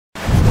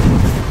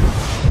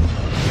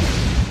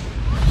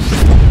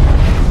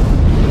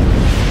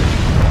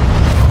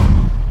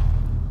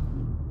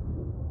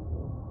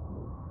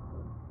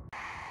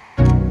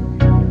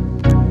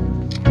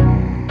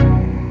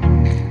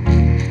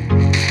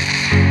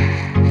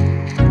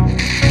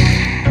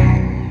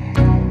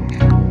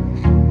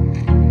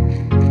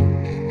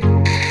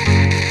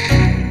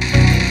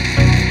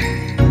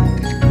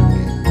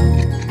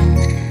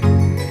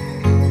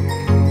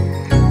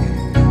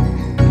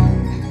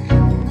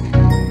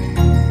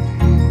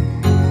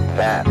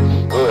bad.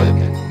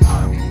 Good.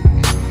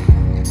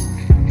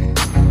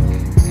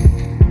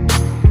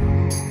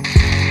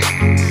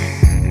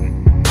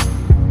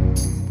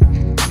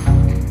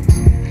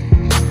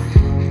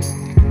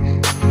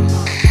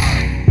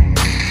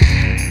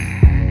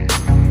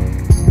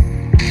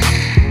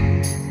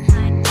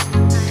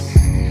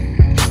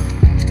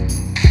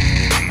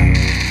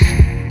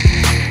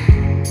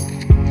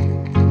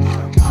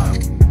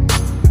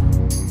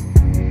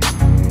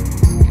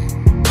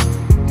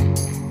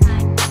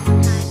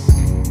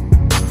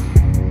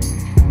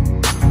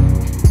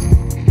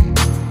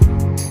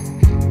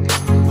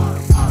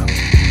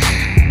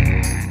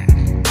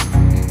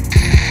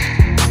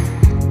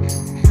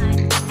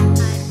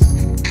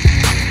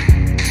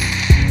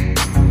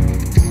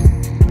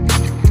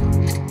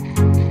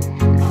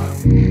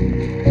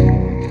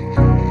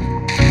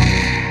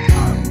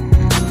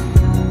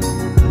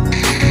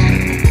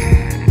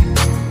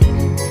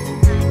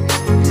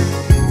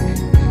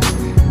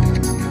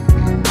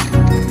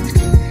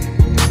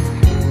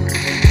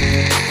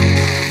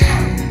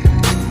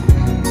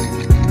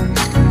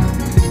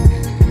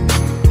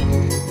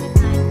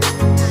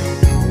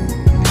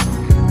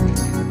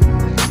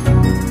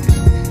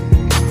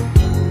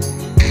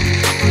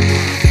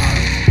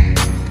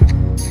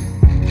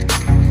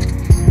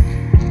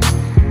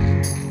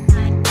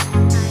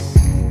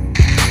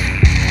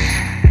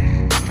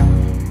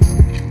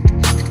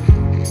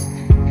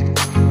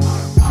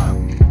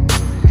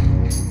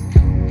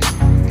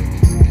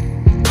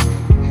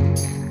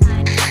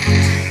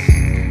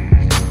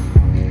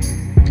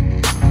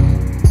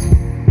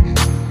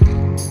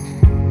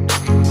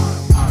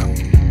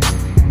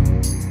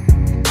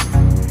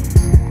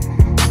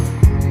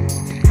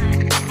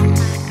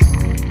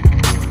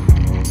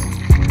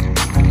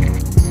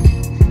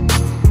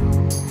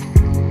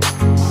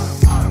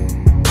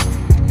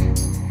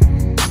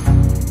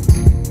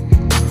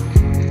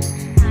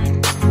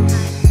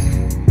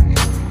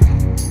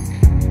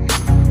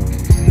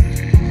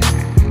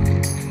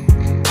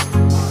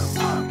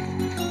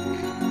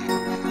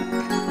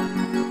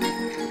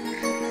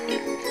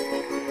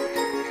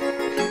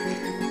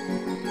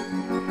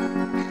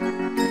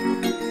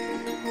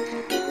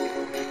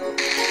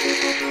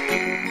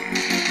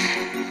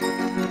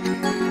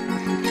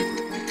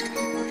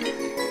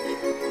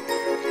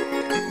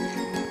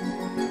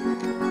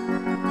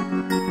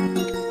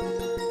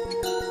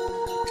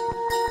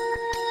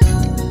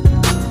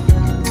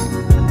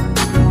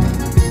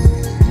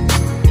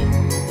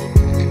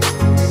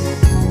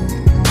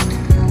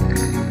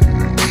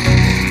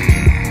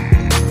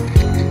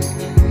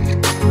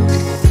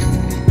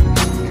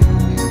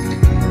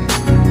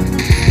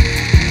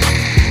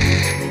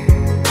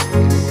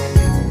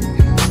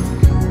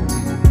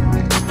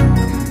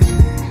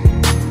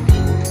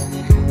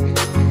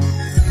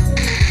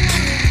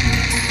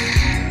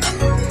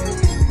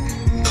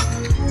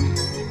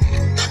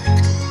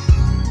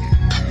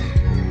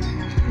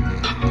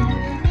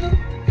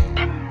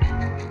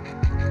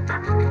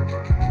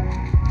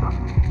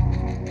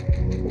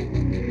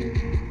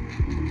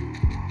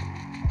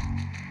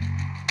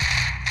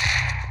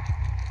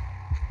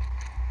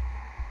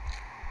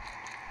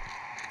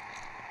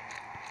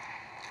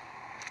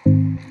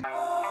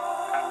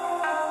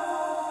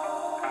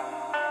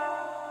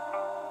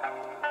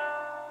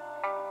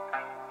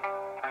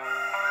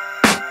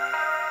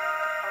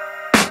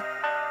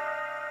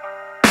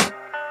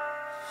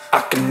 I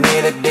can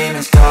hear the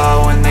demons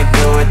call when they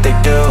do what they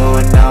do.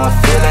 And now I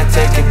feel like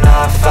taking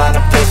off, find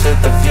a place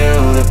with a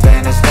view. The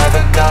pain is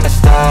never gonna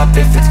stop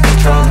if it's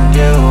controlling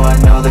you.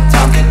 I know that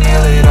time can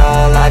heal it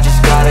all, I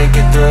just gotta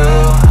get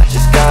through. I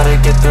just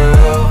gotta get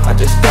through, I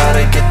just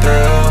gotta get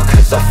through.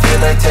 Cause I feel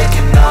like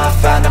taking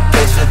off, find a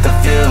place with a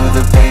view.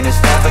 The pain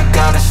is never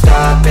gonna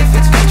stop if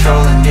it's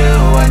controlling you.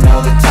 I know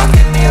that time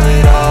can heal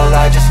it all,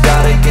 I just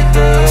gotta get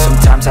through.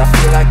 Sometimes I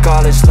feel like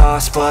all is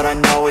lost, but I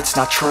know it's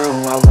not true.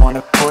 I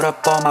wanna put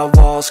up all my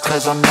walls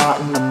cause I'm not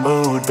in the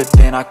mood, but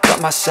then I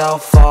cut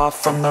myself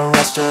off from the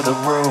rest of the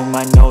room.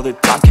 I know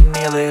that time can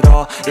heal it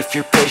all if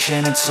you're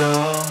patient and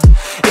soon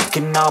it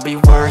can all be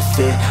worth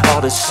it,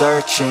 all the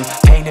searching.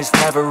 Pain is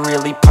never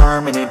really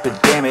permanent,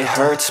 but damn it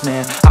hurts,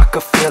 man. I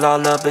could feel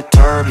all of the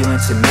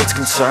turbulence and it's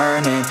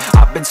concerning.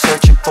 I've been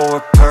searching for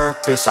a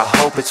purpose, I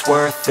hope it's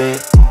worth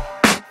it.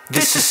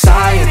 This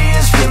society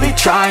is really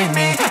trying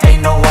me.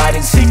 Ain't no hide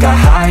and seek, I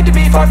hide to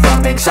be far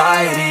from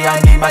anxiety.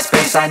 I need my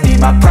space, I need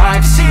my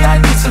privacy.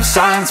 I need some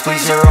silence,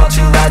 please, you're all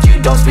too loud.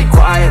 You don't speak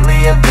quietly,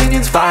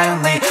 opinions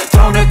violently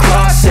thrown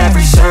across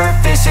every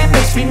surface. It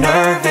makes me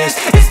nervous.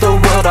 Is the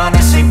world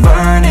honestly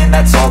burning?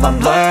 That's all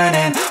I'm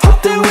learning.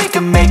 Hope that we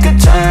can make a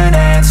turn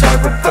and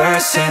start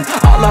reversing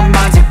all our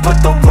minds and put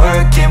the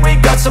work in. We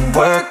got some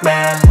work,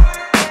 man.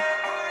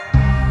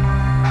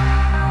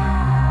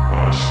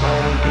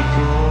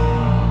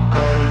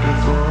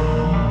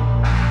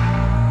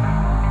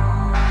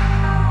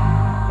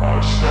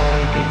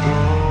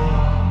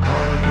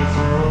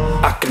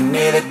 I can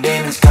hear the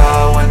demons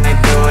call when they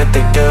do what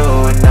they do.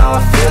 And now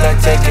I feel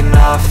like taking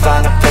off,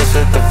 find a place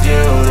with a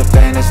view. The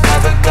pain is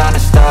never gonna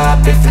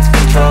stop if it's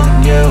controlled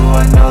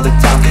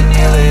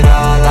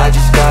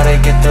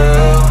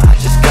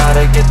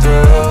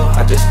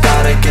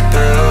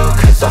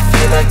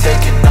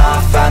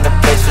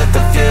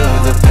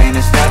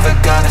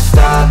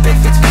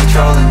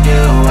controlling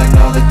you. I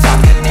know that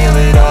time can heal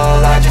it all.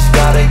 I just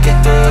gotta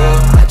get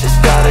through, I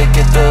just gotta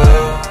get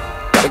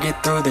through. Gotta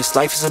get through this,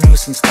 life is a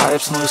nuisance, tie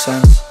up some loose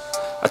ends.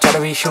 I try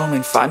to be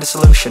human, find a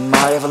solution,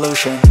 my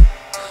evolution.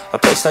 A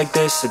place like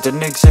this, it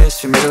didn't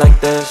exist, we made it like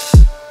this.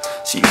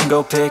 So you can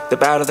go pick the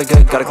bad or the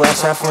good, got a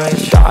glass half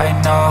wish. I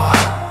know,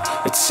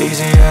 it's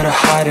easier to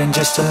hide than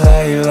just to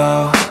lay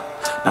low.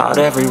 Not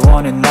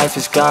everyone in life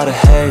has got a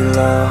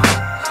halo.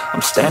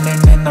 I'm standing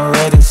in the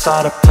red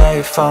inside a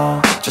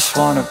payphone. Just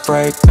wanna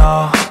break,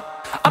 no,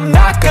 I'm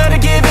not gonna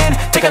give in.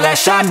 Take a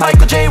last shot,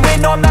 Michael J.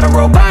 Win. No, I'm not a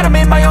robot, I'm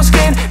in my own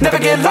skin. Never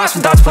get lost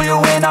when thoughts pull you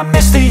in. I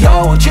miss the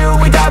old you,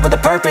 we died with a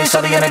purpose.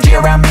 All the energy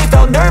around me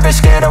felt nervous,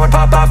 scared I would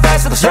pop out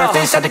fast to the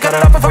surface. Had to cut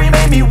it off before you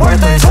made me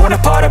worthless. Torn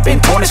apart, I've been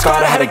torn and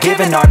scarred. I had a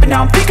given art, but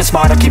now I'm thinking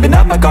smart. I'm keeping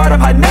up my guard, I'm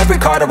hiding every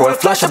card. A royal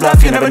flush of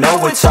bluff, you never know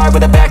what's hard.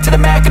 With a back to the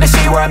mat, gonna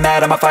see where I'm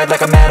at. I'ma fight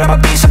like I'm mad, I'ma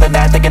be something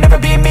that they can never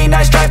be me.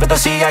 Nice try, but they'll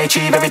see I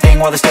achieve everything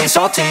while they stay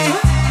salty.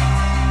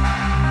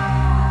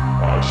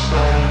 I just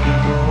gotta get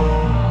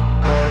through,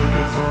 gotta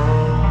get through.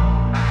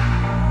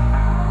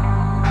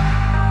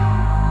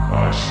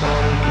 I just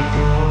gotta get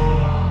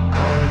through,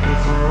 gotta get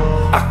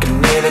through. I can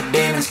hear the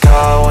demons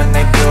call when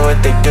they do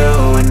what they do.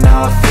 And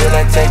now I feel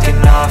like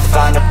taking off,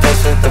 find a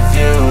place with a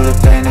view. The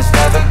pain is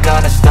never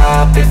gonna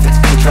stop if it's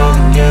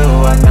controlling you.